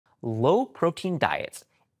low-protein diets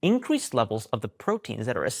increased levels of the proteins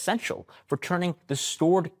that are essential for turning the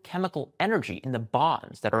stored chemical energy in the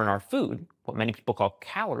bonds that are in our food, what many people call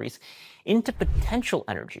calories, into potential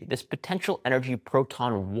energy, this potential energy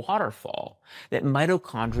proton waterfall that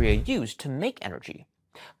mitochondria use to make energy.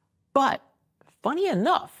 But funny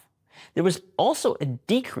enough, there was also a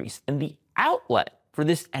decrease in the outlet for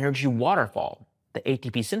this energy waterfall, the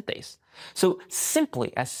ATP synthase. So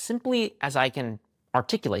simply as I can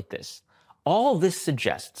articulate this, all this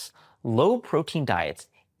suggests low protein diets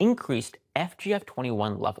increased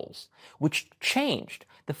FGF21 levels, which changed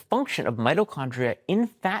the function of mitochondria in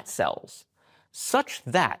fat cells such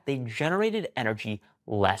that they generated energy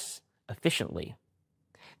less efficiently.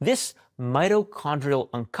 This mitochondrial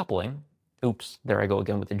uncoupling, oops, there I go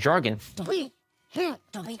again with the jargon,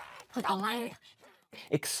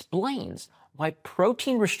 explains why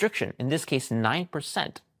protein restriction, in this case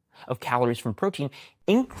 9% of calories from protein,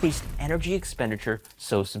 increased energy expenditure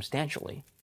so substantially.